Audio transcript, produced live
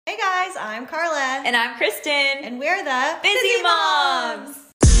Hey guys, I'm Carla. And I'm Kristen. And we're the Busy Moms.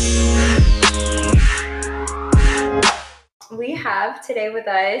 We have today with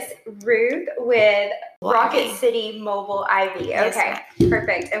us Ruth with Rocket City Mobile Ivy. Yes, okay,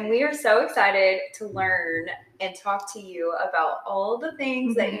 perfect. And we are so excited to learn and talk to you about all the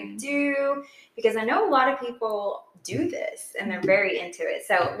things that you do, because I know a lot of people do this and they're very into it.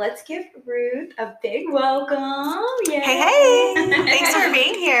 So let's give Ruth a big welcome. Yay. Hey, thanks for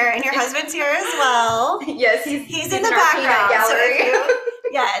being here. And your husband's here as well. Yes, he's in the our background. gallery.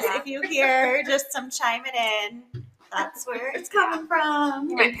 So if you hear just some chiming in, that's where it's coming from.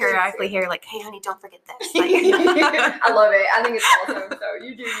 You might periodically hear like, "Hey, honey, don't forget this." I love it. I think it's awesome. So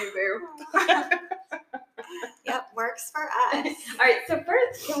you do you, boo. Yep, works for us. All right. So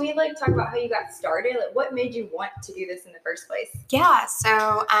first, can we talk about how you got started? Like, what made you want to do this in the first place? Yeah.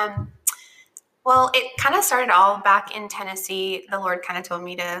 So, well, it kind of started all back in Tennessee. The Lord kind of told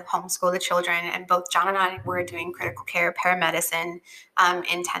me to homeschool the children, and both John and I were doing critical care paramedicine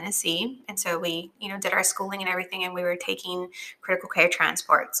in Tennessee. And so we, did our schooling and everything, and we were taking critical care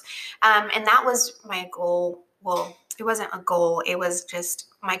transports. And that was my goal. Well, it wasn't a goal. It was just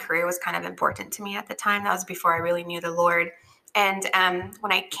my career was kind of important to me at the time. That was before I really knew the Lord. And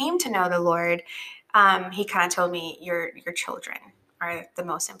when I came to know the Lord, he kind of told me, your children are the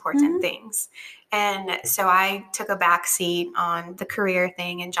most important things. And so I took a back seat on the career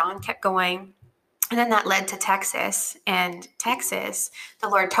thing, and John kept going. And then that led to Texas. And Texas, the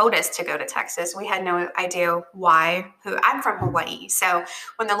Lord told us to go to Texas. We had no idea why. I'm from Hawaii. So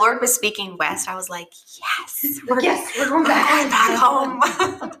when the Lord was speaking west, I was like, yes, we're going back home.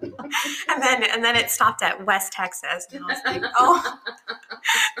 and then it stopped at West Texas. And I was like, oh,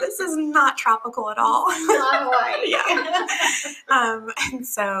 this is not tropical at all. Not Hawaii. And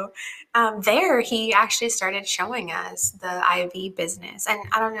so there he actually started showing us the IV business. And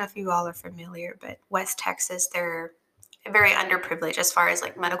I don't know if you all are familiar, but West Texas, they're very underprivileged as far as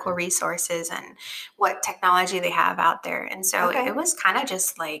medical resources and what technology they have out there. And so it was kind of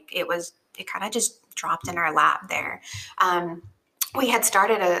just it kind of just dropped in our lap there. We had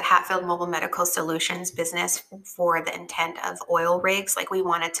started a Hatfield Mobile Medical Solutions business for the intent of oil rigs. We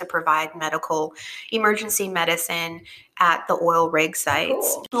wanted to provide medical emergency medicine at the oil rig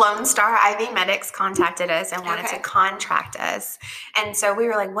sites. Cool. Lone Star IV Medics contacted us and wanted to contract us. And so we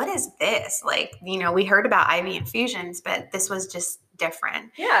were like, what is this? We heard about IV infusions, but this was just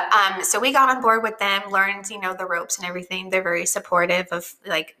different. Yeah. So we got on board with them, learned, the ropes and everything. They're very supportive of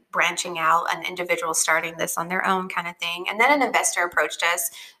branching out, an individual starting this on their own kind of thing. And then an investor approached us,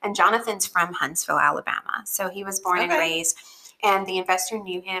 and Jonathan's from Huntsville, Alabama. So he was born and raised, and the investor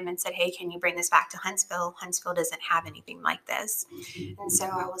knew him and said, hey, can you bring this back to Huntsville? Huntsville doesn't have anything like this. And so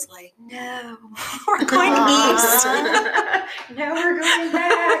I was like, no, we're going east. No, we're going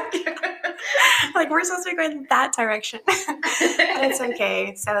back. We're supposed to be going that direction. But it's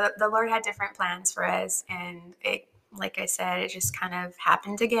okay. So the Lord had different plans for us, and like I said, it just kind of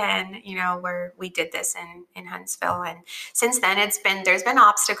happened again, where we did this in Huntsville. And since then there's been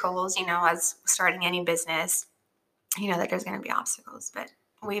obstacles, as starting any business, that there's going to be obstacles, but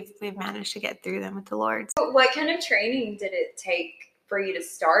we've managed to get through them with the Lord. What kind of training did it take for you to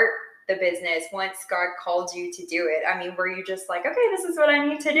start the business once God called you to do it? I mean, were you just like, okay, this is what I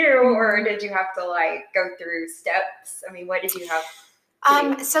need to do? Or did you have to go through steps? I mean, what did you have?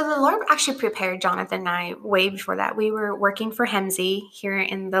 So the Lord actually prepared Jonathan and I way before that. We were working for Hemsey here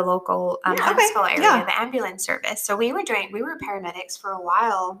in the local Huntsville area, the ambulance service. So we were paramedics for a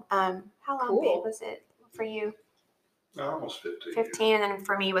while. How long, babe, was it for you? Almost 15. 15, and then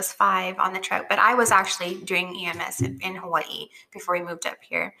for me was 5 on the truck. But I was actually doing EMS in Hawaii before we moved up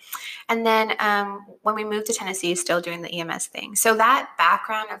here. And then when we moved to Tennessee, still doing the EMS thing. So that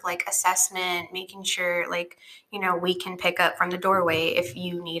background of assessment, making sure we can pick up from the doorway if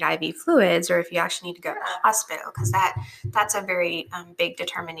you need IV fluids or if you actually need to go to the hospital, because that's a very big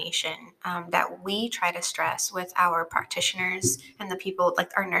determination that we try to stress with our practitioners and the people,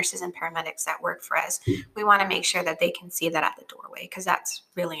 our nurses and paramedics that work for us. We want to make sure that they can see that at the doorway, because that's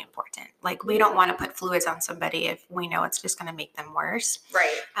really important. We don't want to put fluids on somebody if we know it's just going to make them worse.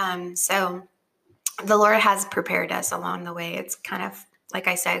 Right. So the Lord has prepared us along the way. It's kind of, like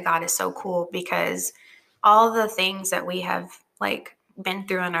I said, God is so cool, because all the things that we have been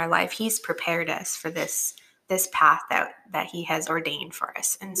through in our life, he's prepared us for this path that he has ordained for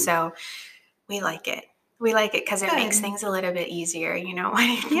us. And so we like it. We like it because it makes things a little bit easier,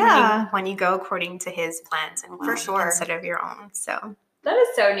 when you go according to his plans and will instead of your own. So that is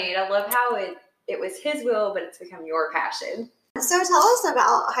so neat. I love how it was his will, but it's become your passion. So tell us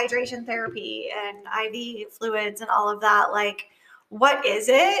about hydration therapy and IV fluids and all of that. what is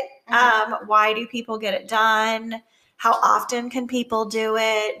it? Why do people get it done? How often can people do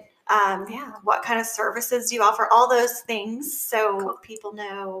it? What kind of services do you offer? All those things, so people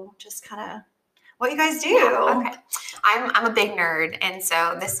know just kind of what you guys do. Yeah, okay. I'm a big nerd, and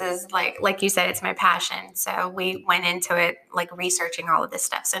so this is like you said, it's my passion. So we went into it like researching all of this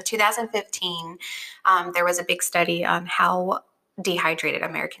stuff. So in 2015, there was a big study on how dehydrated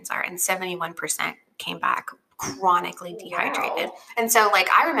Americans are, and 71% came back chronically dehydrated. Wow. And so like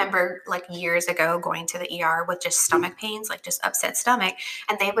I remember like years ago going to the ER with just stomach pains, like just upset stomach,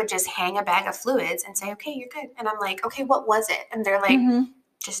 and they would just hang a bag of fluids and say, okay, you're good. And I'm like, okay, what was it? And they're like,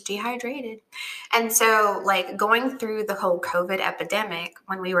 just dehydrated. And so like going through the whole COVID epidemic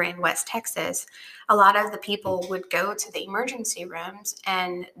when we were in West Texas, a lot of the people would go to the emergency rooms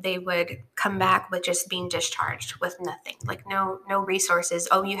and they would come back with just being discharged with nothing, like no resources.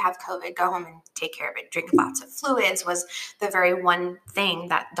 Oh, you have COVID, go home and take care of it. Drink lots of fluids was the very one thing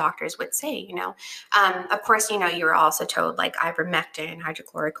that doctors would say, you know. Of course, you know, you were also told like ivermectin,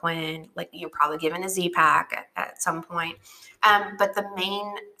 hydrochloroquine, like you're probably given a Z-Pack at some point. But the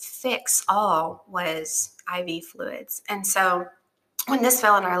main fix all was IV fluids. And so when this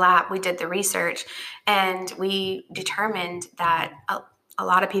fell in our lap, we did the research and we determined that a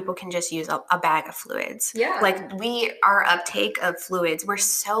lot of people can just use a bag of fluids. Yeah. Like our uptake of fluids, we're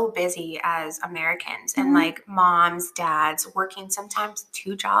so busy as Americans and like moms, dads, working sometimes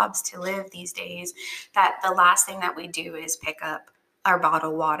 2 jobs to live these days, that the last thing that we do is pick up our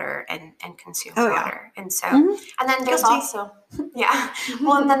bottled water and consume water. And so, and then there's also,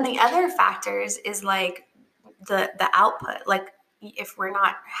 well, and then the other factors is like the output. Like if we're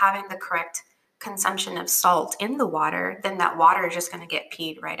not having the correct consumption of salt in the water, then that water is just going to get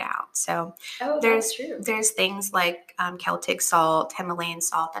peed right out. So that's true. There's things like Celtic salt, Himalayan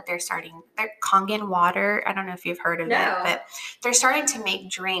salt that they're Kangen water. I don't know if you've heard of it, but they're starting to make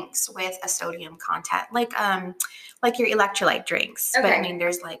drinks with a sodium content, like your electrolyte drinks. Okay. But I mean,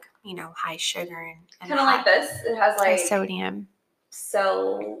 there's like, you know, high sugar and kind of like this. It has like sodium.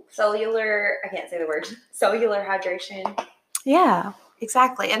 Cellular, I can't say the word, cellular hydration. Yeah,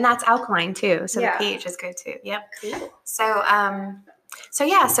 exactly. And that's alkaline too. So the pH is good too. Yep. Cool.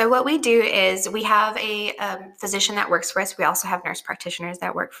 So what we do is we have a physician that works for us. We also have nurse practitioners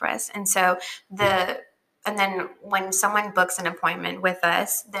that work for us. And so and then when someone books an appointment with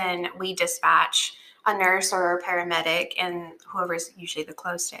us, then we dispatch a nurse or a paramedic, and whoever's usually the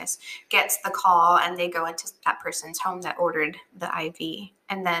closest gets the call, and they go into that person's home that ordered the IV,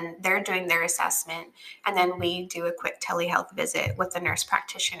 and then they're doing their assessment, and then we do a quick telehealth visit with the nurse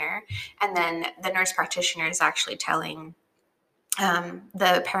practitioner, and then the nurse practitioner is actually telling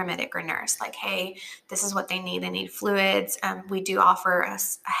the paramedic or nurse, like, hey, this is what they need fluids. We do offer a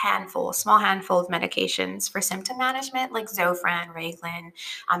small handful of medications for symptom management, like Zofran, Raglan,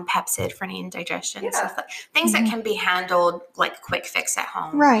 Pepcid for indigestion, stuff like things that can be handled like quick fix at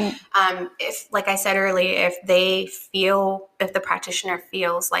home. Right. If, like I said earlier, if the practitioner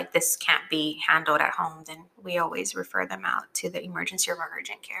feels like this can't be handled at home, then we always refer them out to the emergency or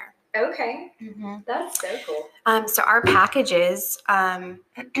urgent care. Okay. That's so cool. So our packages,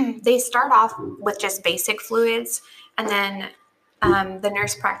 they start off with just basic fluids, and then the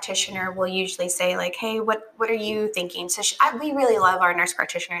nurse practitioner will usually say like, hey, what are you thinking? So we really love our nurse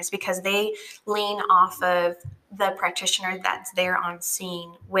practitioners because they lean off of the practitioner that's there on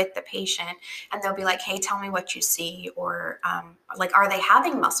scene with the patient, and they'll be like, hey, tell me what you see, or like, are they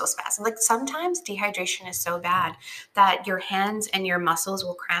having muscle spasms? Like sometimes dehydration is so bad that your hands and your muscles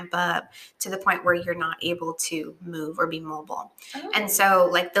will cramp up to the point where you're not able to move or be mobile. And so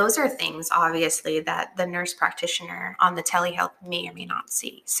like those are things obviously that the nurse practitioner on the telehealth may or may not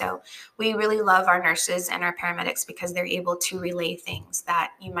see. So we really love our nurses and our paramedics because they're able to relay things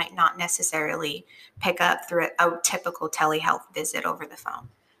that you might not necessarily pick up through a typical telehealth visit over the phone.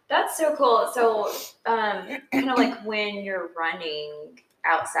 That's so cool. So kind of like when you're running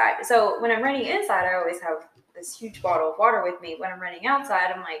outside. So when I'm running inside, I always have this huge bottle of water with me. When I'm running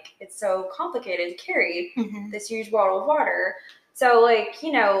outside, I'm like, it's so complicated to carry this huge bottle of water. So like,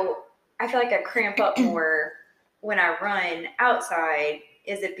 you know, I feel like I cramp up more when I run outside.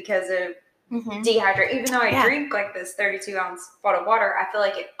 Is it because of dehydrate? Even though I drink like this 32-ounce bottle of water, I feel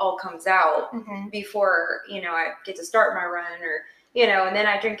like it all comes out before, you know, I get to start my run, or, you know, and then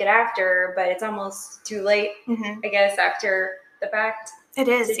I drink it after, but it's almost too late, I guess, after the fact. It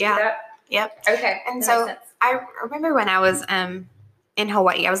is, Yep. Okay. And so I remember when I was in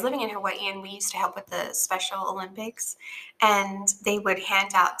Hawaii, I was living in Hawaii, and we used to help with the Special Olympics, and they would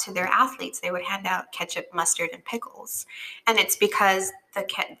hand out to their athletes, they would hand out ketchup, mustard, and pickles. And it's because the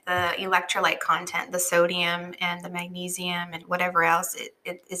electrolyte content, the sodium and the magnesium and whatever else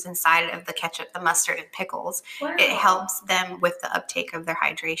it is inside of the ketchup, the mustard and pickles. Wow. It helps them with the uptake of their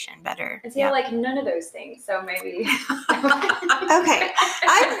hydration better. And see, I like none of those things, so maybe. Okay.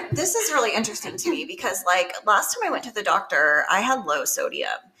 This is really interesting to me because like last time I went to the doctor, I had low sodium.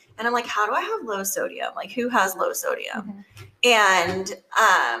 And I'm like, how do I have low sodium? Like who has low sodium? And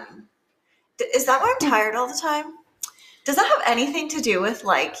is that why I'm tired all the time? Does that have anything to do with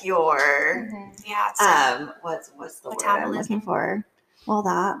like your Yeah. what's the word I'm Metabolism. looking for? Well,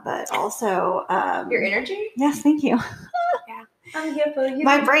 that, but also Your energy? yes, thank you. I'm here for you.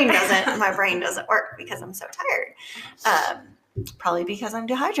 My brain doesn't work because I'm so tired. Probably because I'm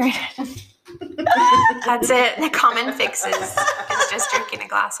dehydrated. That's it. The common fixes is just drinking a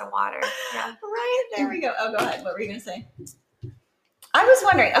glass of water. Yeah. Right, there we go. Oh, go ahead. What were you going to say? I was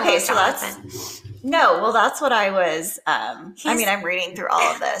wondering. Okay, so that's what I was, I'm reading through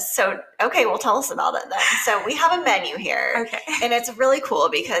all of this. So, okay, well, tell us about it then. So we have a menu here. Okay. And it's really cool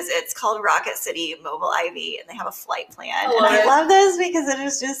because it's called Rocket City Mobile IV and they have a flight plan. I I love this because it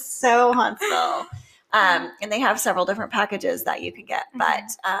is just so Huntsville. And they have several different packages that you can get.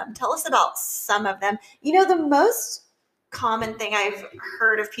 But tell us about some of them. You know, the most common thing I've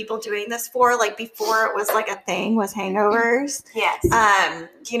heard of people doing this for, like before it was like a thing, was hangovers. Yes.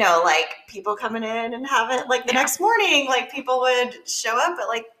 You know, like people coming in and have it like the next morning, like people would show up at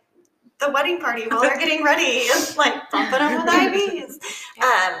like the wedding party while they're getting ready and like bumping them with IVs.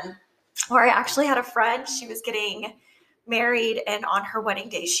 Or I actually had a friend, she was getting married and on her wedding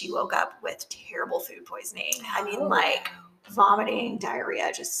day, she woke up with terrible food poisoning. I mean, like vomiting,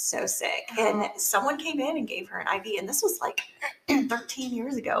 diarrhea, just so sick. And someone came in and gave her an IV. And this was like 13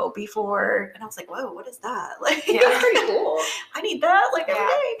 years ago before. And I was like, whoa, what is that? Like, That's pretty cool. I need that like every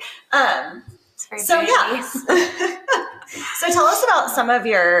day. It's very So bougie. yeah. So tell us about some of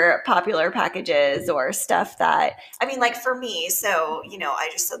your popular packages or stuff that, I mean, like for me, so, you know, I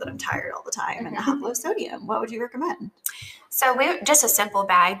just said that I'm tired all the time and I have low sodium. What would you recommend? So just a simple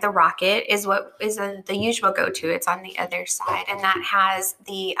bag. The Rocket is what is the usual go-to. It's on the other side, and that has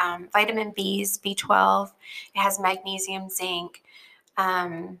the vitamin B's, B12. It has magnesium, zinc.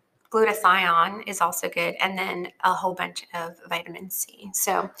 Glutathione is also good, and then a whole bunch of vitamin C.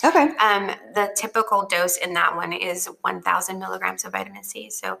 So Okay. the typical dose in that one is 1,000 milligrams of vitamin C.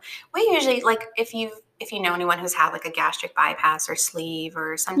 So we usually, like, if you know anyone who's had like a gastric bypass or sleeve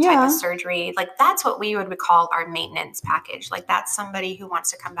or some type of surgery, like that's what we would call our maintenance package. Like that's somebody who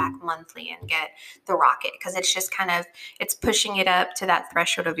wants to come back monthly and get the Rocket because it's just kind of, it's pushing it up to that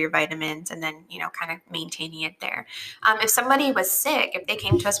threshold of your vitamins and then, you know, kind of maintaining it there. If somebody was sick, if they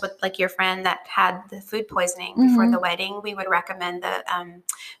came to us with like your friend that had the food poisoning before the wedding, we would recommend the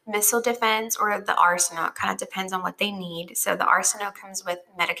Missile Defense or the Arsenal. It kind of depends on what they need. So the Arsenal comes with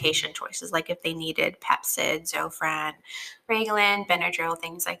medication choices, like if they needed Pepcid, Zofran, Reglan, Benadryl,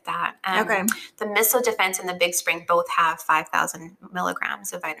 things like that. Okay. The Missile Defense and the Big Spring both have 5,000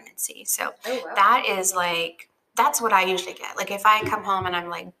 milligrams of vitamin C. So wow. that is like, that's what I usually get. Like if I come home and I'm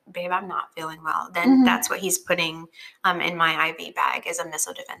like, babe, I'm not feeling well, then that's what he's putting in my IV bag is a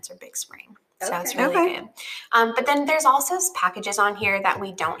Missile Defense or Big Spring. So it's really good. But then there's also packages on here that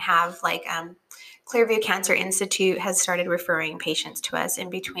we don't have, like Clearview Cancer Institute has started referring patients to us in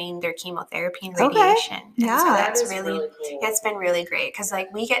between their chemotherapy and radiation. And Yeah, so That that's is really cool. it's been really great because like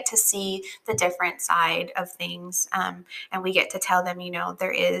we get to see the different side of things, and we get to tell them, you know,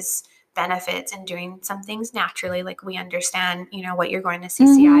 there is benefits in doing some things naturally. Like we understand, you know, what you're going to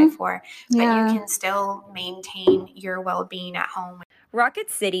CCI for, but you can still maintain your well-being at home.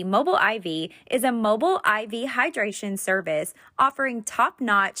 Rocket City Mobile IV is a mobile IV hydration service offering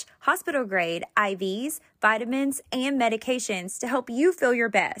top-notch hospital-grade IVs, vitamins, and medications to help you feel your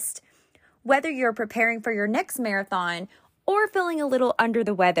best. Whether you're preparing for your next marathon or feeling a little under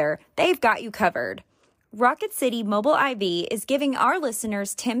the weather, they've got you covered. Rocket City Mobile IV is giving our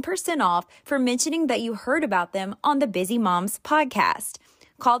listeners 10% off for mentioning that you heard about them on the Busy Moms podcast.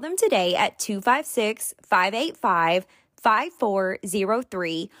 Call them today at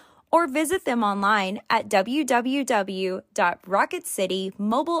 256-585-5403 or visit them online at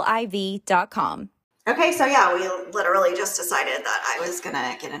www.rocketcitymobileiv.com. Okay, so yeah, we literally just decided that I was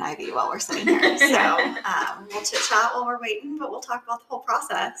gonna get an IV while we're sitting here. So we'll chit chat while we're waiting, but we'll talk about the whole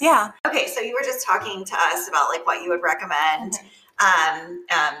process. Yeah. Okay, so you were just talking to us about like what you would recommend.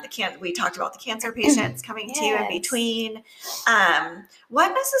 We talked about the cancer patients coming to you in Yes. between.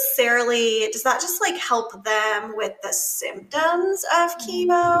 What necessarily does that just like help them with the symptoms of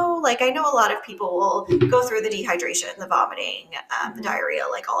chemo? Like I know a lot of people will go through the dehydration, the vomiting, the diarrhea,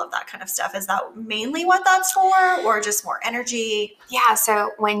 like all of that kind of stuff. Is that mainly what that's for, or just more energy? Yeah.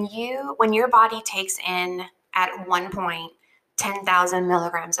 So when your body takes in at one point 10,000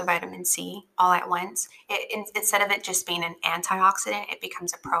 milligrams of vitamin C all at once, instead of it just being an antioxidant, it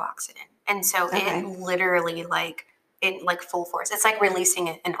becomes a prooxidant. And so Okay. it literally like full force. It's like releasing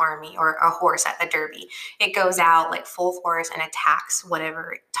an army or a horse at the Derby. It goes out like full force and attacks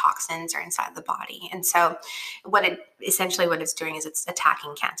whatever toxins are inside the body. And so what it's doing is it's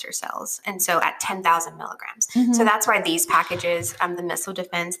attacking cancer cells. And so at 10,000 milligrams. So that's why these packages, the Missile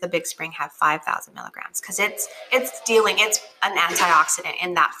Defense, the Big Spring have 5,000 milligrams because it's an antioxidant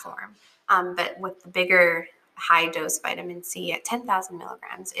in that form. But with the bigger high dose vitamin C at 10,000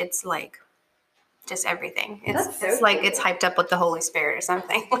 milligrams, it's like just everything. That's so It's like cool. it's hyped up with the Holy Spirit or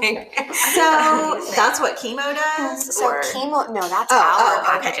something. Like, So that's what chemo does? so or? chemo, no, that's Oh,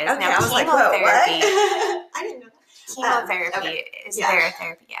 our okay, packages. okay. Now I was like, whoa, chemotherapy, what? I didn't know that. chemotherapy okay. is Yeah.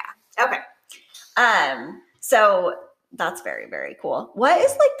 therapy. Yeah. Okay. So that's very, very cool. What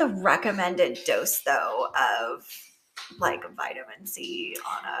is like the recommended dose though of like vitamin C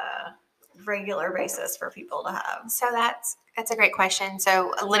on a regular basis for people to have? So that's a great question.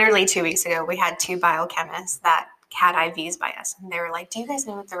 So literally 2 weeks ago, we had 2 biochemists that had IVs by us, and they were like, "Do you guys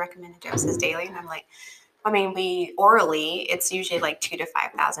know what the recommended dose is daily?" And I'm like, I mean, we orally, it's usually like 2,000 to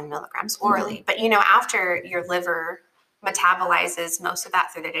 5,000 milligrams orally. But after your liver metabolizes most of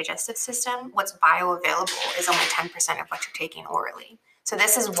that through the digestive system, what's bioavailable is only 10% of what you're taking orally. So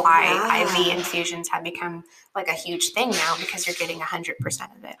this is why IV infusions have become like a huge thing now, because you're getting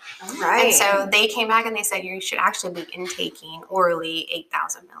 100% of it. Right. And so they came back and they said you should actually be intaking orally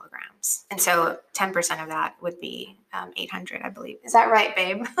 8,000 milligrams. And so 10% of that would be 800, I believe. Is that right,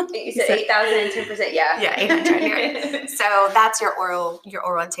 babe? You said 8,000 and 10%, yeah. Yeah, 800. So that's your oral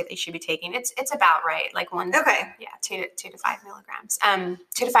intake that you should be taking. It's about right, like one. Okay. Yeah, 2 to 5 milligrams.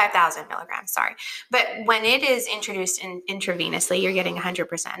 2 to 5,000 milligrams. Sorry, but when it is introduced intravenously, you're getting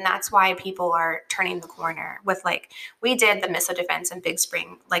 100%, and that's why people are turning the corner. With we did the Missile Defense in Big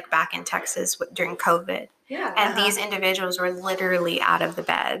Spring, back in Texas during COVID. Yeah. And these individuals were literally out of the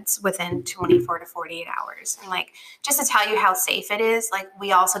beds within 24 to 48 hours. And just to tell you how safe it is,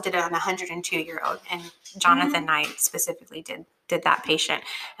 we also did it on a 102-year-old, and Jonathan and I specifically did that patient.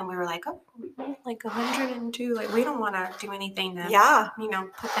 And we were like, oh, 102, we don't want to do anything to,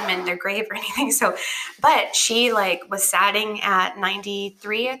 put them in their grave or anything. So, but she was sitting at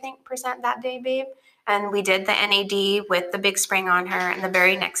 93, I think, % that day, babe. And we did the NAD with the Big Spring on her. And the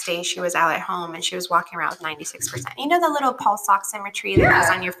very next day she was out at home and she was walking around with 96%. You know, the little pulse oximetry that goes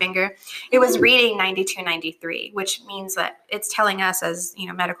on your finger? It was reading 92, 93, which means that it's telling us as,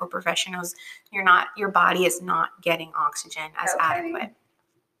 medical professionals, your body is not getting oxygen as adequate.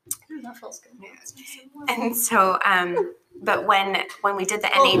 That feels good. Yeah. And so, but when we did the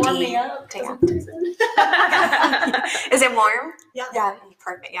NAD, is it warm? Yeah. Yeah,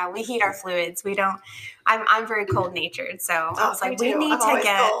 perfect. Yeah, we heat our fluids. We don't. I'm very cold natured, so I was like, we need to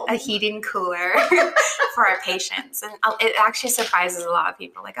get a heating cooler for our patients, and it actually surprises a lot of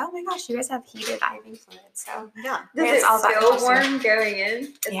people. Like, oh my gosh, you guys have heated IV fluids. So Yeah. Does it's it all about still culture. warm going in?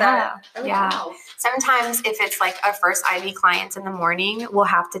 Is Yeah. That, Yeah. Wow. Sometimes if it's our first IV clients in the morning, we'll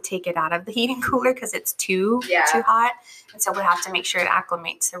have to take it out of the heating cooler because it's too hot. And so we'll have to make sure it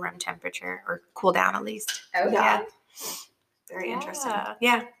acclimates to room temperature or cool down at least. Okay. Yeah. Very interesting.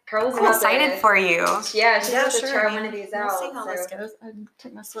 Yeah. Carl's I'm excited for you. Yeah, she's about to sure. try one of these We'll out. see how this so- goes. I'd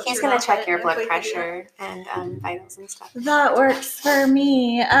take my sweatshirt He's going off to check it your if blood we could do pressure and vitals and stuff. That works for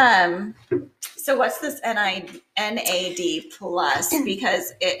me. So what's this NAD plus?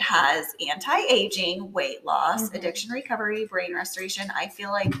 Because it has anti-aging, weight loss, addiction recovery, brain restoration. I feel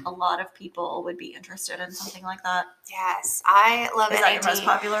like a lot of people would be interested in something like that. Yes, I love Is NAD. that your most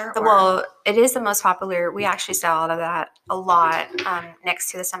popular? or- Well, it is the most popular. We actually sell out of that a lot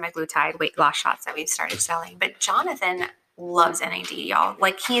next to the semaglutide weight loss shots that we've started selling. But Jonathan loves NAD, y'all.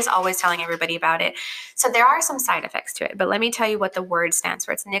 He's always telling everybody about it. So there are some side effects to it, but let me tell you what the word stands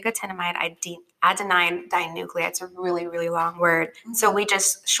for. It's nicotinamide adenine dinucleotide. It's a really, really long word. So we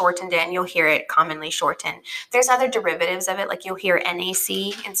just shortened it, and you'll hear it commonly shortened. There's other derivatives of it, like you'll hear NAC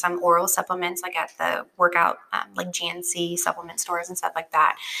in some oral supplements, like at the workout, like GNC supplement stores and stuff like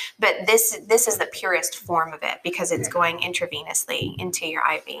that. But this is the purest form of it because it's going intravenously into your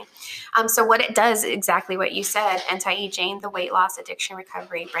IV. So what it does, exactly what you said, anti-aging, the weight loss, addiction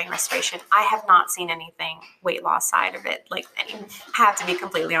recovery, brain restoration. I have not seen anything weight loss side of it. Like, I have to be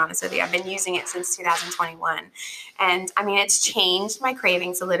completely honest with you. I've been using it since 2021. And I mean, it's changed my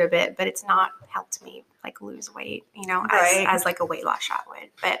cravings a little bit, but it's not helped me like lose weight, as like a weight loss shot would.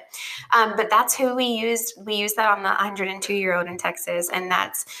 But that's who we used. We used that on the 102-year-old in Texas. And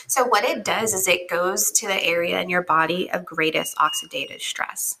so what it does is it goes to the area in your body of greatest oxidative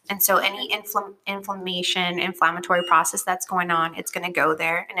stress. And so any inflammatory process that's going on, it's going to go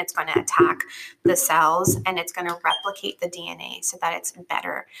there and it's going to attack the cells and it's going to replicate the DNA so that it's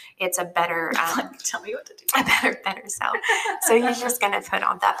better. It's a better, tell me what to do. A better cell. So you're just going to put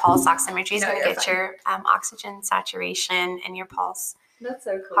on that pulse oximetry. Is going to get your oxygen saturation and your pulse That's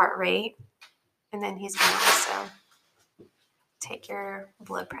so cool. heart rate. And then he's going to also take your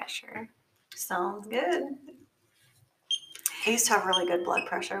blood pressure. Sounds good. I used to have really good blood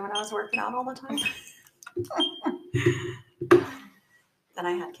pressure when I was working out all the time. Then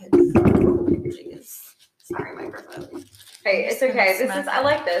I had kids. Jeez. Sorry, microphone. Hey, it's okay. I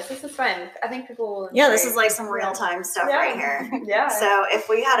like this. This is fun. I think people will enjoy. Yeah, this is like some real time stuff right here. Yeah. So if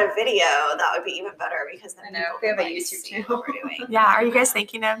we had a video, that would be even better because then I know. people We have a can, like, YouTube see channel. what we're doing. Yeah. Are you guys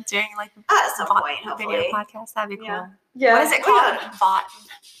thinking of doing like At some point, video hopefully. podcast? That'd be cool. Yeah. Yeah. What is it We called? got-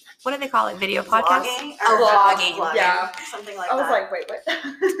 What do they call it? Video podcast? Vlogging? Oh, vlogging. Yeah. Something like I was that. like, wait, what?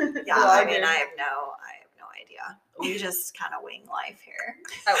 Yeah, I Vlogging. mean, I have no idea. We just kind of wing life here.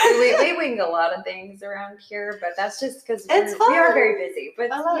 We wing a lot of things around here, but that's just because It's we are fun. very busy.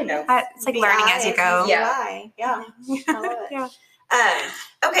 But I love you know, It's like learning as you go. Yeah. Yeah. I love it. Yeah.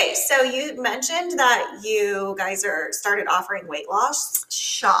 Okay, so you mentioned that you guys started offering weight loss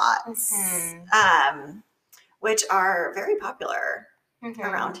shots, which are very popular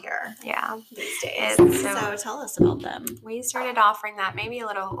around here Yeah. these days. It's So tell us about them. We started offering that maybe a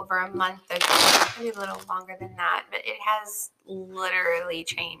little over a month ago, maybe a little longer than that, but it has literally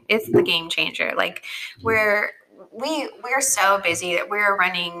changed. It's the game changer. Like we're so busy that we're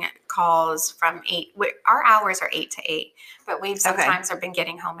running calls from 8. Our hours are 8 to 8, but we've sometimes have been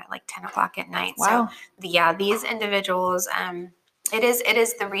getting home at like 10 o'clock at night. Wow. So these individuals, it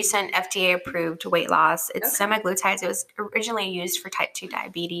is the recent FDA approved weight loss. It's semaglutide. It was originally used for type 2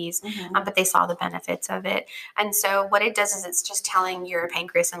 diabetes, but they saw the benefits of it. And so what it does is it's just telling your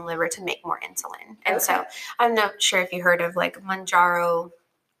pancreas and liver to make more insulin. And so I'm not sure if you heard of like Mounjaro,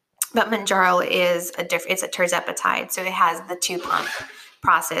 but Mounjaro is it's a tirzepatide. So it has the 2-pump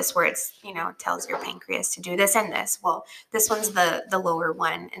process where it's, it tells your pancreas to do this and this. Well, this one's the lower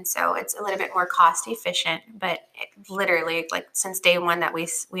one. And so it's a little bit more cost efficient, but literally like since day one that we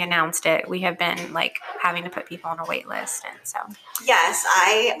announced it, we have been like having to put people on a wait list. And so, Yes,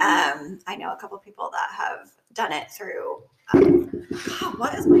 I know a couple people that have done it through, God,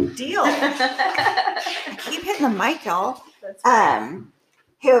 what is my deal? I keep hitting the mic, y'all. That's fine.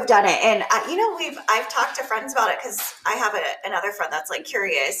 Who have done it. And, I've talked to friends about it because I have another friend that's like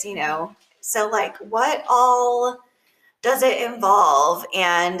curious, so like what all does it involve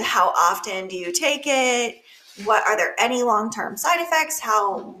and how often do you take it? Are there any long-term side effects?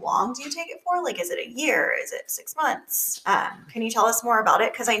 How long do you take it for? Like, is it a year? Is it 6 months? Can you tell us more about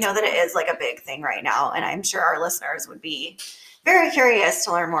it? Because I know that it is like a big thing right now, and I'm sure our listeners would be very curious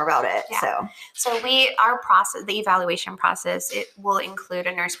to learn more about it. Yeah. So our process, the evaluation process, it will include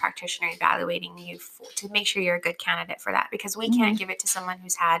a nurse practitioner evaluating you to make sure you're a good candidate for that, because we can't give it to someone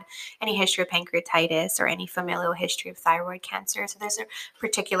who's had any history of pancreatitis or any familial history of thyroid cancer. So there's a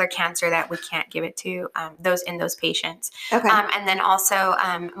particular cancer that we can't give it to those patients. Okay. And then also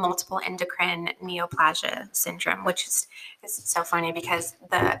multiple endocrine neoplasia syndrome, which is so funny because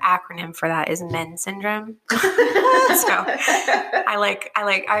the acronym for that is MEN syndrome. So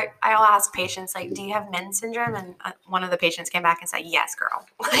I'll ask patients like, do you have MEN syndrome? And one of the patients came back and said, yes, girl,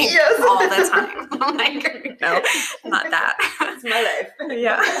 Yes. all the time. I'm like, no, not that. It's my life.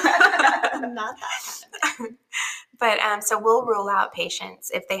 Yeah. Not that. But so we'll rule out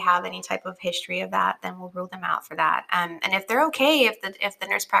patients if they have any type of history of that. Then we'll rule them out for that. And if they're okay, if the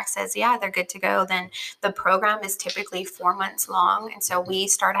nurse prac says they're good to go, then the program is typically 4 months long. And so we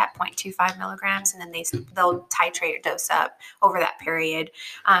start at 0.25 milligrams, and then they'll titrate or dose up over that period.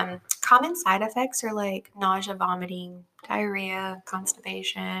 Common side effects are like nausea, vomiting, diarrhea,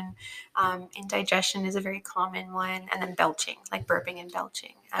 constipation, indigestion is a very common one, and then belching, like burping and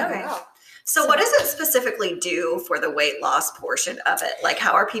belching. Okay. Wow. So what does it specifically do for the weight loss portion of it? Like,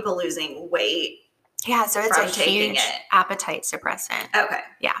 how are people losing weight? Yeah, so it's From a taking huge it. appetite suppressant. Okay.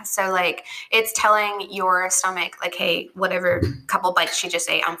 Yeah, so like it's telling your stomach, like, hey, whatever couple bites you just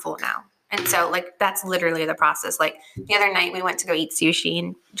ate, I'm full now. And so, like, that's literally the process. Like, the other night we went to go eat sushi,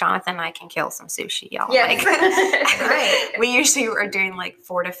 and Jonathan and I can kill some sushi, y'all. Yes. Like, Right. we usually are doing like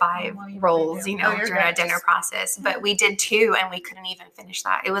 4 to 5 rolls, you know, you're during a right. dinner process. But we did 2, and we couldn't even finish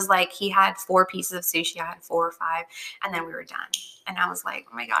that. It was like he had 4 pieces of sushi, I had 4 or 5, and then we were done. And I was like,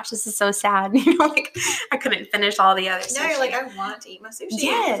 oh my gosh, this is so sad. You know, like I couldn't finish all the other sushi. No, you're like, I want to eat my sushi.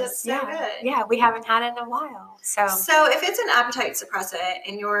 Yes, It's so yeah, good. yeah. We haven't had it in a while, so So if it's an appetite suppressant,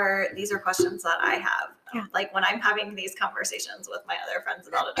 and these are questions that I have. Yeah. Like when I'm having these conversations with my other friends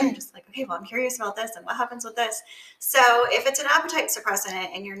about it, I'm just like, okay, well, I'm curious about this and what happens with this. So if it's an appetite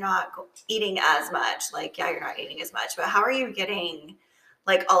suppressant and you're not eating as much, like, yeah, you're not eating as much, but how are you getting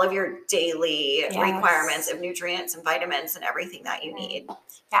like all of your daily Yes. requirements of nutrients and vitamins and everything that you need?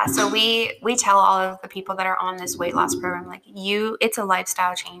 yeah. So we tell all of the people that are on this weight loss program, like, it's a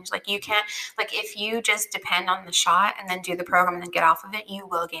lifestyle change. Like, you can't, like, if you just depend on the shot and then do the program and then get off of it, you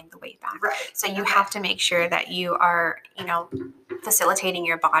will gain the weight back. Right. So you Okay. have to make sure that you are, you know, facilitating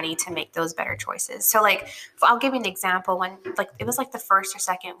your body to make those better choices. So, like, I'll give you an example. When, like, it was like the first or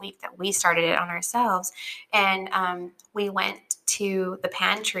second week that we started it on ourselves, and we went to the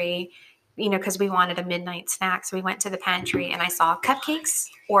pantry, you know, because we wanted a midnight snack. So we went to the pantry, and I saw cupcakes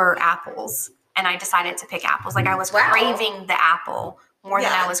or apples, and I decided to pick apples. Like, I was Wow. craving the apple more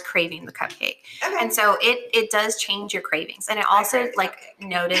than Yeah. I was craving the cupcake. Okay. And so it does change your cravings. And it also, crave like, cupcake.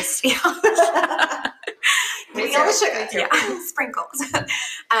 notice, Give me all the sugar. yeah, sprinkles.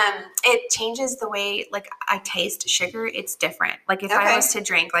 It changes the way, like, I taste sugar. It's different. Like, if Okay. I was to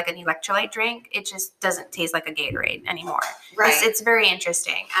drink like an electrolyte drink, it just doesn't taste like a Gatorade anymore. Right. It's very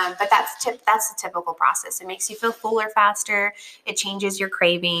interesting. But that's the typical process. It makes you feel fuller faster. It changes your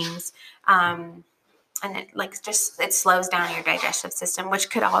cravings. And it, like, it slows down your digestive system, which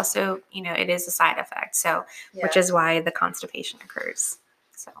could also, you know, it is a side effect. So, which is why the constipation occurs.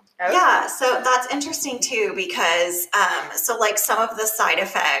 So, Okay. Yeah, so that's interesting too, because so like some of the side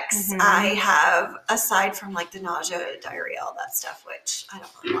effects Mhm. I have, aside from like the nausea, diarrhea, all that stuff, which I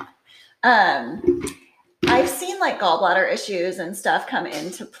don't really want. I've seen like gallbladder issues and stuff come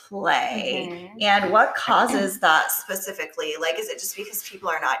into play. Mhm. And what causes that specifically? Like, is it just because people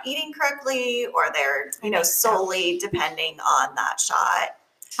are not eating correctly, or they're, I think so. solely depending on that shot?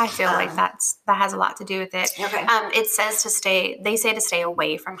 I feel like that has a lot to do with it. Okay. It says they say to stay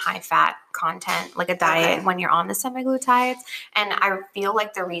away from high fat content, like a diet, Okay. when you're on the semaglutides. And I feel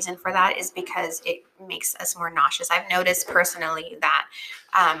like the reason for that is because it makes us more nauseous. I've noticed personally that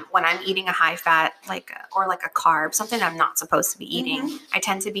when I'm eating a high fat, or a carb, something I'm not supposed to be eating, I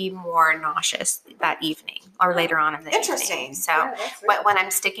tend to be more nauseous that evening or later on in the Interesting. evening. So, Yeah, that's but when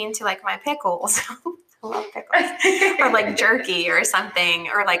I'm sticking to like my pickles, I love pickles, or like jerky or something,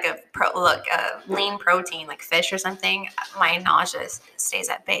 or like a lean protein like fish or something, my nausea stays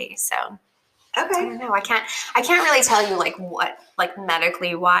at bay. So I Okay. don't know. I can't really tell you like what, like,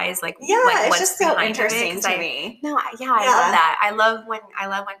 medically wise, like, Yeah, like, it's what's just so behind of it, interesting 'cause to I me. love that. I love when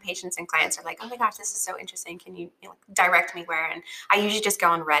patients and clients are like, oh my gosh, this is so interesting. Can you, direct me where? And I usually just go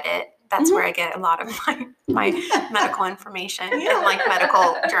on Reddit. That's where I get a lot of my medical information, Yeah. and like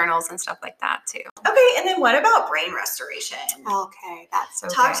medical journals and stuff like that too. Okay, and then what about brain restoration? Okay, that's so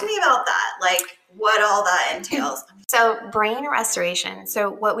Talk good. to me about that, like what all that entails. So brain restoration. So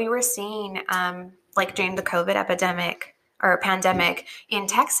what we were seeing, like during the COVID epidemic or pandemic in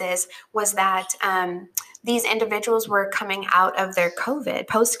Texas, was that these individuals were coming out of their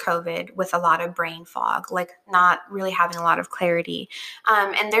post-COVID, with a lot of brain fog, like not really having a lot of clarity.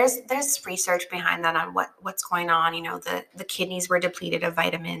 And there's research behind that on what's going on. The kidneys were depleted of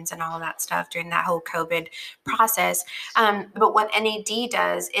vitamins and all of that stuff during that whole COVID process. But what NAD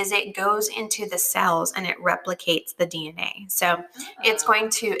does is it goes into the cells and it replicates the DNA. So it's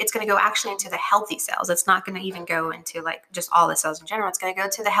going to go actually into the healthy cells. It's not going to even go into like just all the cells in general. It's going to go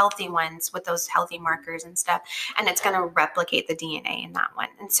to the healthy ones with those healthy markers and stuff, and it's going to replicate the DNA in that one.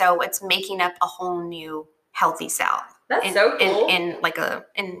 And so it's making up a whole new healthy cell. That's so cool. In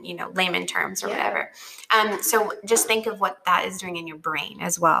layman terms or Yeah. whatever. So just think of what that is doing in your brain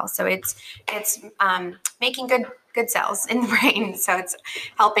as well. So it's making good cells in the brain. So it's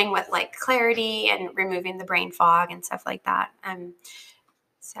helping with like clarity and removing the brain fog and stuff like that.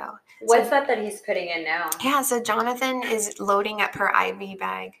 What's that he's putting in now? Yeah, so Jonathan is loading up her IV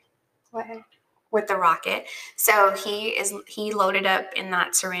bag. What? with the rocket. So he loaded up in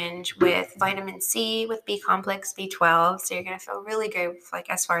that syringe with vitamin C, with B complex, B12. So you're going to feel really good, like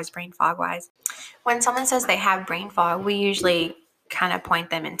as far as brain fog wise. When someone says they have brain fog, we usually kind of point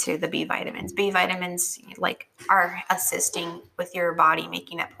them into the B vitamins. B vitamins like are assisting with your body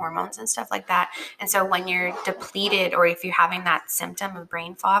making up hormones and stuff like that. And so when you're depleted, or if you're having that symptom of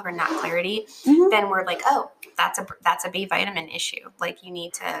brain fog or not clarity, then we're like, oh, that's a B vitamin issue. Like you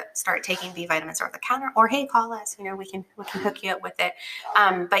need to start taking B vitamins over the counter, or hey, call us. You know, we can hook you up with it.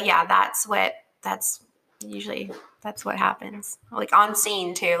 But yeah, that's what happens. Like on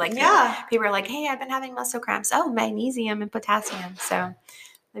scene too. Like people are like, hey, I've been having muscle cramps. Oh, magnesium and potassium. So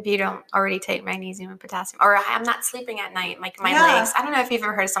if you don't already take magnesium and potassium, or I'm not sleeping at night, like my legs. I don't know if you've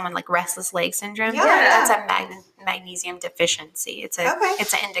ever heard of someone like restless leg syndrome. That's a magnesium deficiency. It's an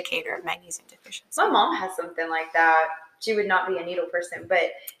indicator of magnesium deficiency. My mom has something like that. She would not be a needle person,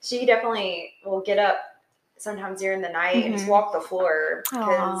 but she definitely will get up sometimes during the night and just walk the floor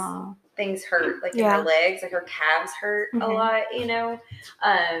because things hurt, like in her legs, like her calves hurt a lot, you know.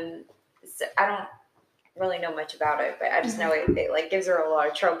 So I don't really know much about it, but I just know it like gives her a lot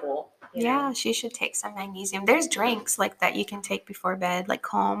of trouble. You know? She should take some magnesium. There's drinks like that you can take before bed, like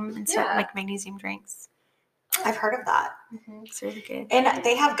Calm and stuff, like magnesium drinks. I've heard of that. It's really good. And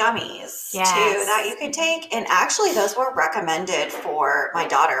they have gummies too that you can take. And actually those were recommended for my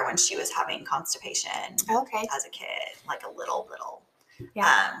daughter when she was having constipation as a kid, like a little.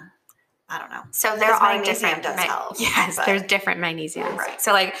 I don't know. So there are magnesium different. does help. Yes, there's different magnesiums. Right.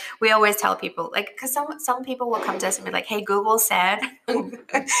 So like we always tell people, like, because some people will come to us and be like, "Hey, Google said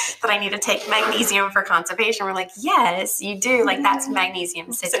that I need to take magnesium for constipation." We're like, "Yes, you do. Like that's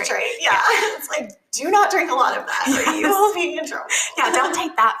magnesium citrate." Yeah. It's like, do not drink a lot of that, or you will be in trouble. Don't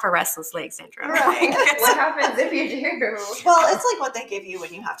take that for restless leg syndrome. Right. What happens if you do? Well, it's like what they give you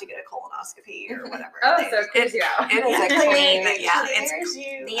when you have to get a colonoscopy or whatever. So it clears you out. It is a clean. It's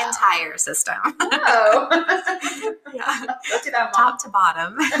the entire system. Oh. Go to that, top to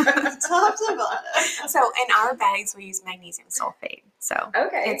bottom. Top to bottom. So in our bags we use magnesium sulfate. So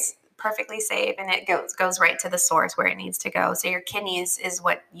it's perfectly safe, and it goes right to the source where it needs to go. So your kidneys is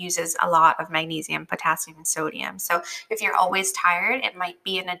what uses a lot of magnesium, potassium, and sodium. So if you're always tired, it might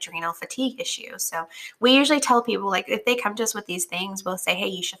be an adrenal fatigue issue. So we usually tell people, like, if they come to us with these things, we'll say, hey,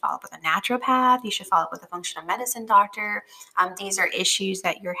 you should follow up with a naturopath. You should follow up with a functional medicine doctor. These are issues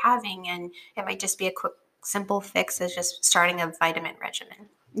that you're having, and it might just be a quick, simple fix as just starting a vitamin regimen.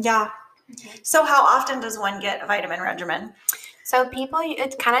 Yeah. So how often does one get a vitamin regimen? So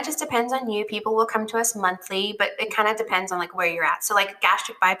it kind of just depends on you. People will come to us monthly, but it kind of depends on like where you're at. So like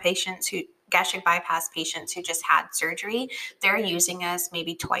gastric bypass patients who just had surgery, they're using us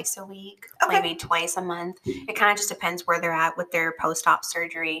maybe twice a week, maybe twice a month. It kind of just depends where they're at with their post-op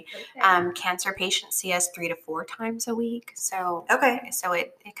surgery. Cancer patients see us 3 to 4 times a week. So so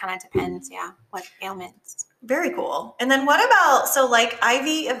it kind of depends, what ailments. Very cool. And then what about, so like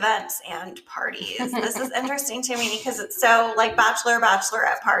IV events and parties? This is interesting to me because it's so like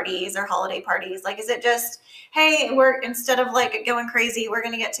bachelorette parties or holiday parties. Like, is it just, hey, we're, instead of like going crazy, we're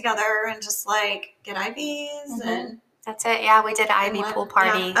going to get together and just like get IVs and... That's it. Yeah, we did an IV pool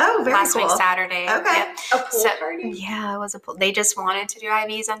party last week Saturday. Okay. A pool party? Yeah, it was a pool. They just wanted to do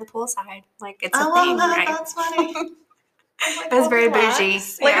IVs on the pool side. Like it's a love thing, that. right? That's funny. It was very bougie.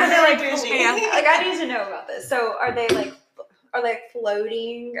 Like, are they like bougie? Like, I need to know about this. So, are they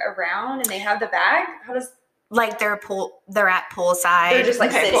floating around and they have the bag? How does like they're at poolside? They're just like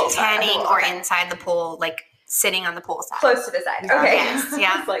sitting tanning or inside the pool, like sitting on the pool side, close to the side. Okay. Yes.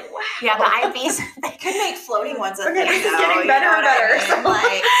 Yeah. It's like, wow. Yeah, the IVs. They could make floating ones a Okay, thing, this is though, getting you better know and what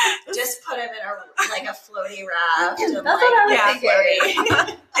better. I mean? Like, just put them in a floaty raft. And That's what I was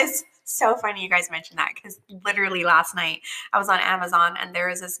thinking. It's so funny you guys mentioned that because literally last night I was on Amazon and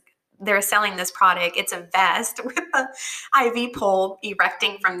they're selling this product. It's a vest with an IV pole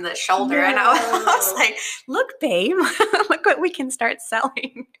erecting from the shoulder. No. And I was like, look, babe, look what we can start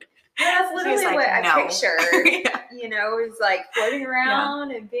selling. Yeah, that's literally like, what I no. picture. You know, is like floating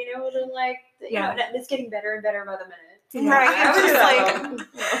around and being able to like, you know, and it's getting better and better by the minute. Right. I was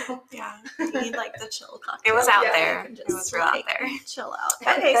just like, you need like the chill cocktail. It was out Yeah, there. It It was real out there. Chill out.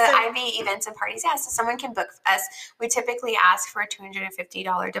 But Okay, the so IV events and parties, so someone can book us. We typically ask for a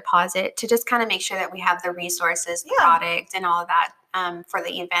 $250 deposit to just kind of make sure that we have the resources, the product, and all of that for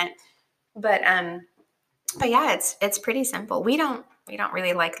the event. But yeah, it's pretty simple. We don't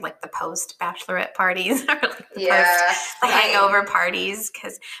really like the post bachelorette parties or like the post hangover parties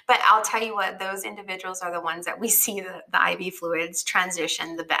but I'll tell you what, those individuals are the ones that we see the IV fluids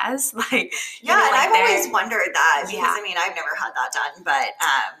transition the best. Like and I've always wondered that because I mean I've never had that done, but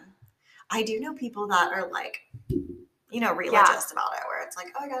I do know people that are like, religious about it, where it's like,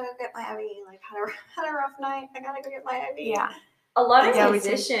 oh, I gotta go get my IV. Like, had a rough night. I gotta go get my IV. Yeah. A lot of Yeah, we do.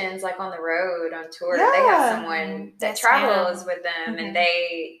 musicians, like on the road, on tour, they have someone that Yes, travels with them, Mhm. and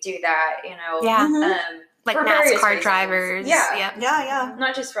they do that, Yeah. for Like various NASCAR reasons. drivers. Yeah. Yep. Yeah.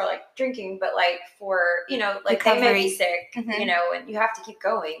 Not just for like drinking, but like for, like they may Recovery. be sick, Mhm. and you have to keep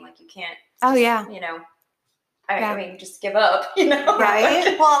going. Like you can't, Oh, just, yeah. I Yeah. mean, just give up,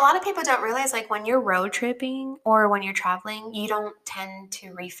 Right? Well, a lot of people don't realize, like, when you're road tripping or when you're traveling, you don't tend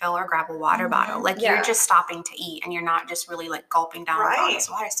to refill or grab a water bottle. Like, Yeah. you're just stopping to eat, and you're not just really, like, gulping down Right. all this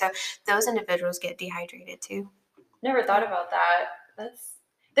water. So those individuals get dehydrated, too. Never thought about that.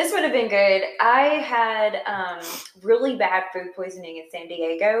 This would have been good. I had really bad food poisoning in San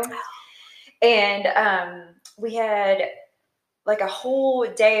Diego, and we had like a whole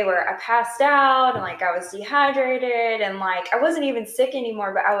day where I passed out and like I was dehydrated and like I wasn't even sick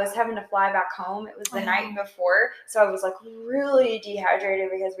anymore, but I was having to fly back home. It was the night before, so I was like really dehydrated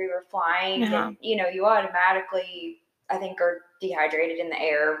because we were flying, and you automatically, I think, are dehydrated in the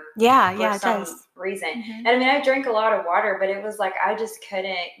air. Yeah, for yeah, it some does. reason. Mhm. And I mean, I drank a lot of water, but it was like I just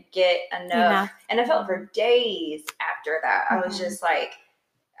couldn't get enough. And I felt for days after that. I was just like,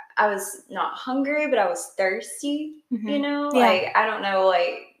 I was not hungry, but I was thirsty. Yeah. Like I don't know,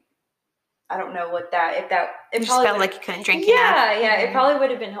 what that if that it You just probably felt would- like you couldn't drink yeah, enough. yeah. It probably would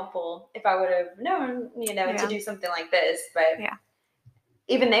have been helpful if I would have known, Yeah. to do something like this. But Yeah.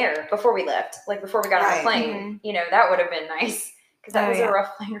 even there, before we left, like before we got on the Right. plane, that would have been nice because that Oh, was yeah. a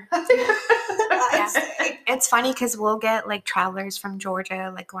rough plane ride. It's funny because we'll get like travelers from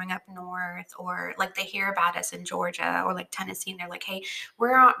Georgia, like going up north, or like they hear about us in Georgia or like Tennessee, and they're like, "Hey,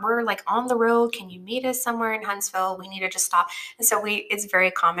 we're like on the road. Can you meet us somewhere in Huntsville? We need to just stop." And so it's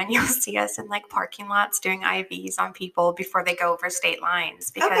very common. You'll see us in like parking lots doing IVs on people before they go over state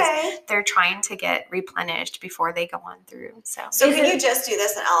lines because they're trying to get replenished before they go on through. So can you just do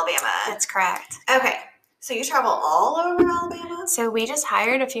this in Alabama? that's correct. Okay. So you travel all over Alabama? So we just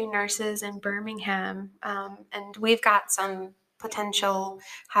hired a few nurses in Birmingham, and we've got some potential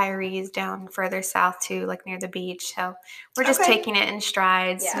hirees down further south too, like near the beach. So we're just taking it in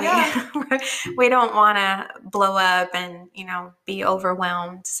strides. Yeah. We don't want to blow up and, be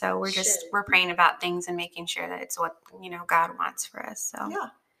overwhelmed. So we're praying about things and making sure that it's what, God wants for us. So Yeah.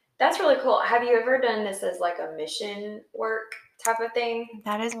 That's really cool. Have you ever done this as like a mission work type of thing?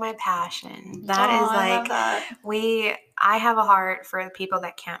 that is my passion. I love that. I have a heart for the people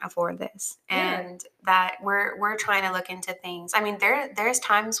that can't afford this, and that we're trying to look into things. I mean, there's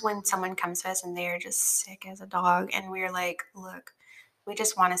times when someone comes to us and they're just sick as a dog, and we're like, look, we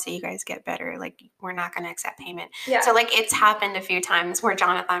just want to see you guys get better. Like, we're not going to accept payment. Yeah. So like it's happened a few times where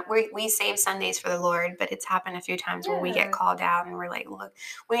Jonathan, we save Sundays for the Lord, but it's happened a few times where we get called out and we're like, look,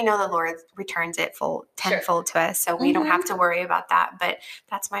 we know the Lord returns it tenfold to us. So we don't have to worry about that. But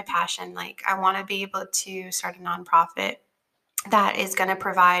that's my passion. Like, I want to be able to start a nonprofit that is going to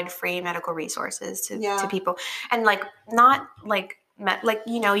provide free medical resources to people. And like, not like,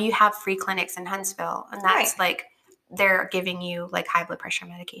 you have free clinics in Huntsville, and that's like, they're giving you like high blood pressure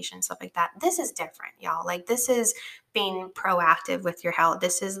medication, stuff like that. This is different, y'all. Like, this is being proactive with your health.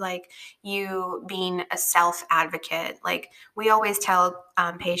 This is like you being a self advocate. Like, we always tell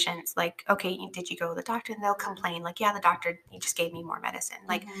patients, like, okay, did you go to the doctor? And they'll complain like, yeah, the doctor, he just gave me more medicine.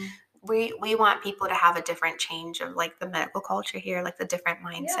 Like, we want people to have a different change of like the medical culture here, like the different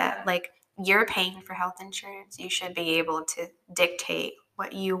mindset. Yeah. Like, you're paying for health insurance. You should be able to dictate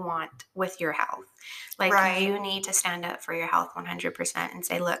what you want with your health. Like, you need to stand up for your health 100% and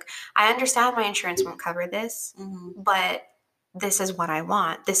say, look, I understand my insurance won't cover this, but this is what I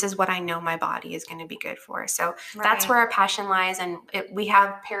want. This is what I know my body is going to be good for. So that's where our passion lies. And we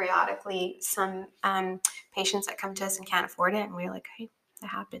have periodically some patients that come to us and can't afford it. And we're like, hey, that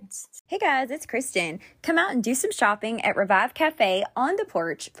happens. Hey guys, it's Kristen. Come out and do some shopping at Revive Cafe on the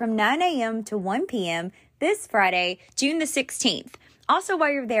porch from 9 a.m. to 1 p.m. this Friday, June the 16th. Also,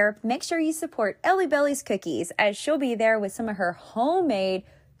 while you're there, make sure you support Ellie Belly's Cookies, as she'll be there with some of her homemade,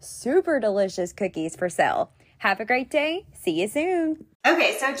 super delicious cookies for sale. Have a great day. See you soon.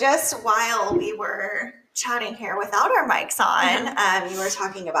 Okay, so just while we were chatting here without our mics on, you were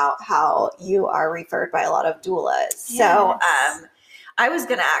talking about how you are referred by a lot of doulas. So I was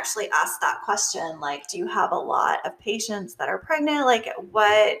going to actually ask that question, like, do you have a lot of patients that are pregnant? Like,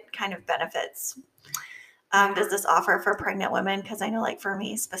 what kind of benefits does this offer for pregnant women? Because I know, like, for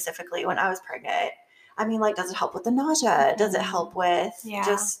me specifically, when I was pregnant, I mean, like, does it help with the nausea? Does it help with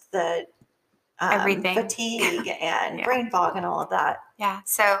just the Everything. fatigue and Yeah. brain fog and all of that. Yeah.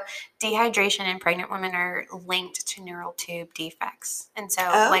 So dehydration in pregnant women are linked to neural tube defects. And so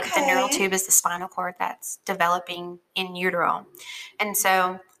like the neural Okay. tube is the spinal cord that's developing in utero. And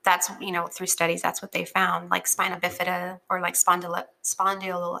so that's, through studies, that's what they found, like spina bifida or like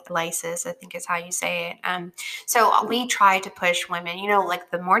spondylolysis, I think is how you say it. So we try to push women, like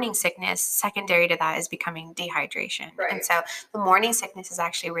the morning sickness, secondary to that is becoming dehydration. Right. And so the morning sickness is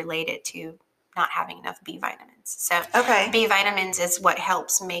actually related to not having enough B vitamins. So Okay. B vitamins is what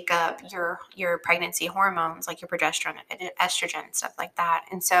helps make up your pregnancy hormones, like your progesterone, estrogen, stuff like that.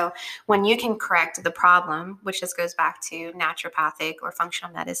 And so when you can correct the problem, which just goes back to naturopathic or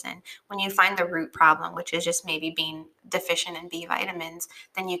functional medicine, when you find the root problem, which is just maybe being deficient in B vitamins,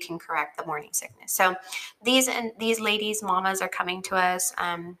 then you can correct the morning sickness. So these ladies, mamas, are coming to us.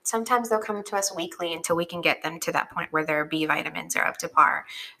 Sometimes they'll come to us weekly until we can get them to that point where their B vitamins are up to par.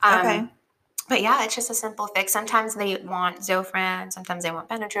 Okay. But yeah, it's just a simple fix. Sometimes they want Zofran, sometimes they want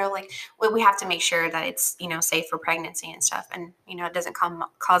Benadryl. Like we have to make sure that it's, safe for pregnancy and stuff, and it doesn't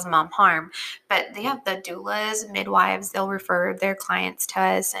cause mom harm. But yeah, the doulas, midwives, they'll refer their clients to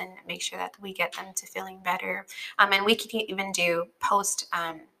us and make sure that we get them to feeling better. And we can even do post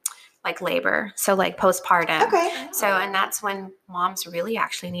like labor, so like postpartum. Okay. So, and that's when moms really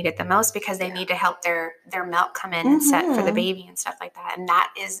actually need it the most, because they need to help their milk come in and set for the baby and stuff like that. And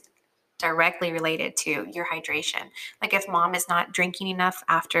that is directly related to your hydration. Like if mom is not drinking enough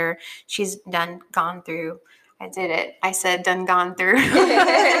after she's gone through. I did it. I said gone through.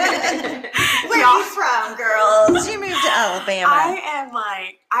 Where are you from, girls? You moved to Alabama.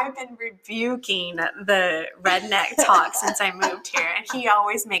 I've been rebuking the redneck talk since I moved here, and he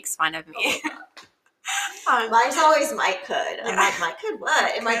always makes fun of me. Mine's always Mike could. I'm like, Mike could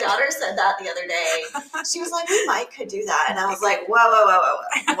what? And my daughter said that the other day. She was like, we Mike could do that. And I was like, whoa.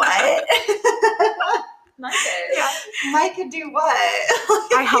 What? Not good. Yeah. Mike could do what?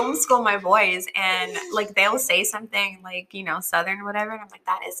 I homeschool my boys, and like they'll say something like, Southern or whatever. And I'm like,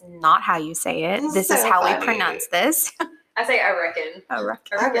 that is not how you say it. This is So how funny. we pronounce this. I say I reckon. I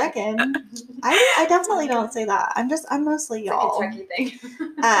reckon. I reckon. I definitely don't say that. I'm mostly It's a y'all. Kentucky thing.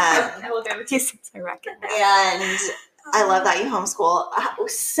 Um, He says I reckon. And I love that you homeschool.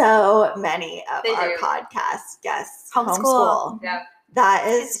 So many of They our do. podcast guests Homeschool. Yeah. That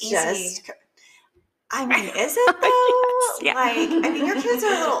is It's just. easy. I mean, is it though? Yes, yeah. Like, I mean, your kids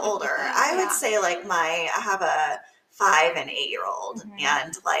are a little older. I would Yeah. say like I have a 5 and 8-year-old, Mhm.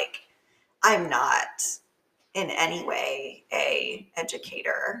 and like I'm not in any way a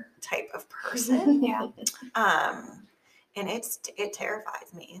educator type of person. Yeah. And it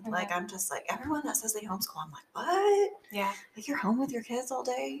terrifies me. Mhm. Like I'm just like, everyone that says they homeschool, I'm like, what? Yeah. Like you're home with your kids all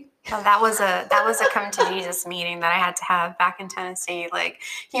day? Well, that was a come to Jesus meeting that I had to have back in Tennessee. Like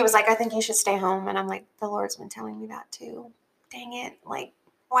he was like, I think you should stay home, and I'm like, the Lord's been telling me that too. Dang it! Like,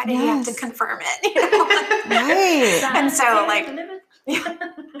 why did he have to Yes. confirm it? Right. And so, like,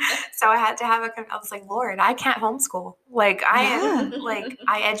 so I had to have I was like, Lord, I can't homeschool. Like I am, like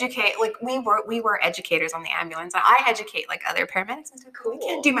I educate. Like we were educators on the ambulance. I educate like other paramedics. And so we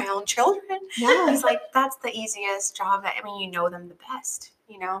can't do my own children. Yeah. He's like, that's the easiest job. You know them the best.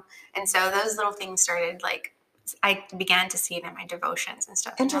 And so those little things started. Like I began to see it in my devotions and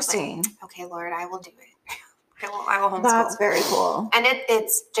stuff. And I was like, Interesting. okay, Lord, I will do it. I will homeschool. That's very cool. And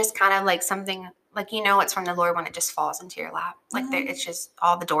it's just kind of like something like, it's from the Lord when it just falls into your lap. Like it's just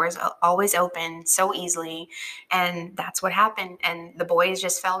all the doors always open so easily. And that's what happened. And the boys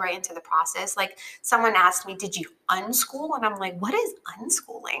just fell right into the process. Like someone asked me, did you unschool? And I'm like, what is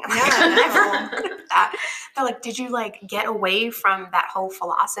unschooling? I'm like, I've never heard of that. They're like, did you like get away from that whole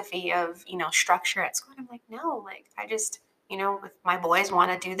philosophy of, structure at school? And I'm like, no, like I just, if my boys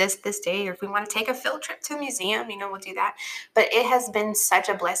want to do this day, or if we want to take a field trip to a museum, we'll do that. But it has been such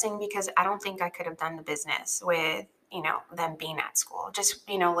a blessing, because I don't think I could have done the business with, them being at school, just,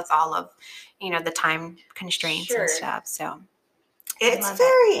 with all of, the time constraints Sure. and stuff. So It's love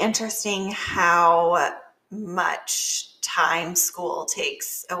very interesting how much time school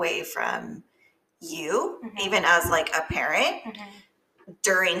takes away from you, Mhm. even as like a parent Mhm.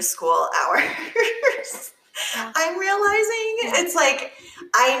 during school hours. Yeah. I'm realizing it's like,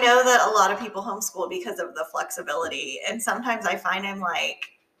 I know that a lot of people homeschool because of the flexibility. And sometimes I find I'm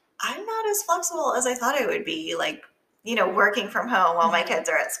not as flexible as I thought I would be, like, working from home while my kids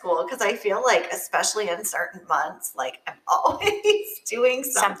are at school. Cause I feel like, especially in certain months, like I'm always doing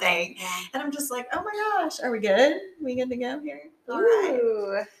something. Yeah. And I'm just like, oh my gosh, are we good? We good to go here? All right.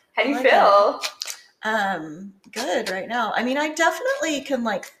 Ooh. How do you I like feel? Good right now. I mean, I definitely can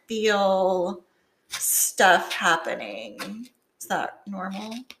like feel stuff happening. Is that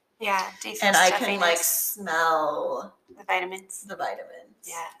normal? Yeah. Do you feel and I can like stuffiness? smell The vitamins. the vitamins.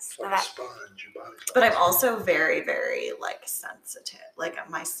 Yes. It's So like a that, sponge, your body's like But I'm a also very, very like sensitive. Like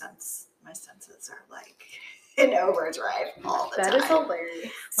my senses are like in overdrive all the That time. is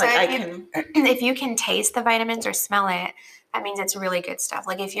hilarious. so Like I if, can. if you can taste the vitamins or smell it, that means it's really good stuff.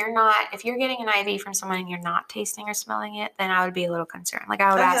 Like if you're getting an IV from someone and you're not tasting or smelling it, then I would be a little concerned. Like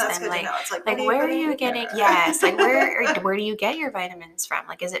I would Oh, yeah, ask that's them, good to like, know. It's like, like what where are putting you in getting? there? Yes, like where do you get your vitamins from?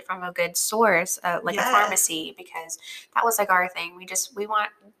 Like is it from a good source, like a Yes. pharmacy? Because that was like our thing. We want,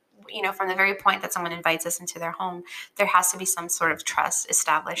 from the very point that someone invites us into their home, there has to be some sort of trust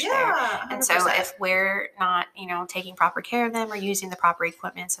established there. Yeah, And so 100%. if we're not, taking proper care of them or using the proper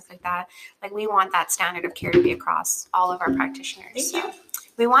equipment and stuff like that, like we want that standard of care to be across all of our practitioners. Thank you.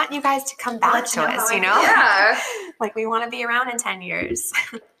 We want you guys to come I'll back let to you know us, how I feel. Yeah. Like we want to be around in 10 years.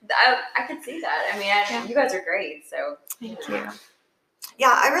 I could see that. I mean, Yeah. you guys are great. So Thank you.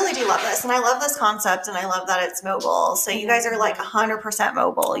 Yeah, I really do love this. And I love this concept and I love that it's mobile. So you guys are like 100%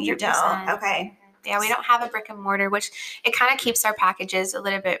 mobile. You don't. 100%. Okay. Yeah, we don't have a brick and mortar, which it kind of keeps our packages a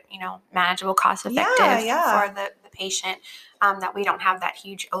little bit, manageable, cost effective Yeah. for the patient, that we don't have that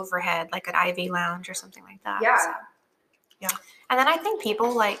huge overhead like an IV lounge or something like that. Yeah. So, Yeah. And then I think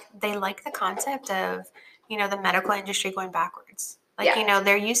people they like the concept of, the medical industry going backwards. Like,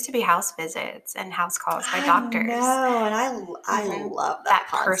 there used to be house visits and house calls by doctors. No, and I Mhm. love That that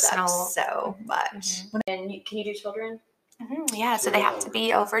concept personal- so much. Mhm. and can you do children? Yeah, so they have to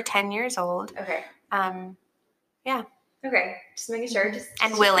be over 10 years old. Okay. Okay, just making sure. Just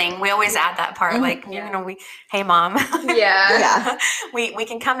and willing. We always add that part, Mhm. like, Yeah. hey mom. Yeah. Yeah. we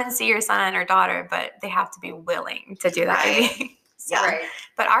can come and see your son or daughter, but they have to be willing to do that. Right. Yeah. Right.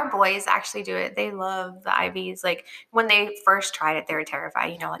 But our boys actually do it. They love the IVs. Like when they first tried it, they were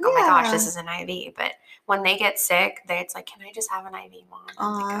terrified, like, oh my gosh, Yeah. this is an IV. But when they get sick, it's like, can I just have an IV, mom?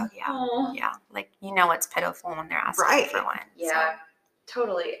 I'm like, Aw. oh yeah. Aw. Yeah. Like, it's pitiful when they're asking Right. for one. Yeah.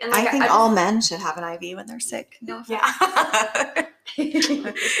 Totally. And I like, think just- all men should have an IV when they're sick. No So, offense.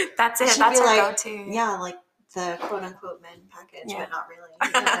 yeah. That's it. should That's be our like- go-to. Yeah, like the quote unquote men package, Yeah. but not really.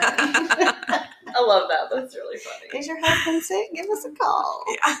 I love that. That's really funny. Is your husband sick? Give us a call.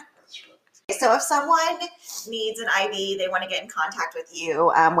 Yeah. So if someone needs an IV, they want to get in contact with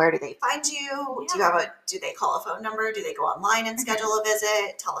you, where do they find you? Do they call a phone number? Do they go online and schedule a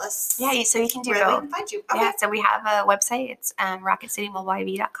visit? Tell us. Yeah, so you can do where they both. can find you. Okay. Yeah, so we have a website. It's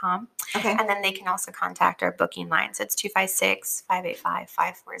rocketcitymobileiv.com. Okay. And then they can also contact our booking line. So it's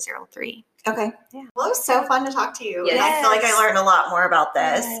 256-585-5403. Okay. Yeah. Well, it was so fun to talk to you. And I Yes. feel like I learned a lot more about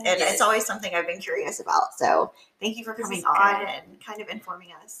this. Yes. And it's always something I've been curious about. So thank you for This coming is on good. and kind of informing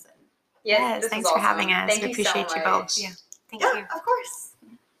us. Yes, this thanks is for awesome. having us. Thank We you appreciate so you both. much. Yeah. Thank Yeah, you. of course.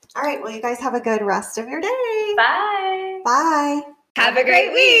 All right. Well, you guys have a good rest of your day. Bye. Bye. Have a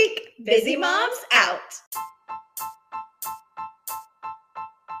great week. Busy Moms out.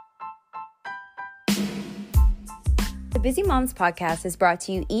 The Busy Moms podcast is brought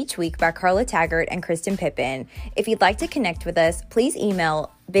to you each week by Carla Taggart and Kristen Pippin. If you'd like to connect with us, please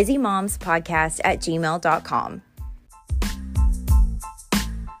email busymomspodcast@gmail.com.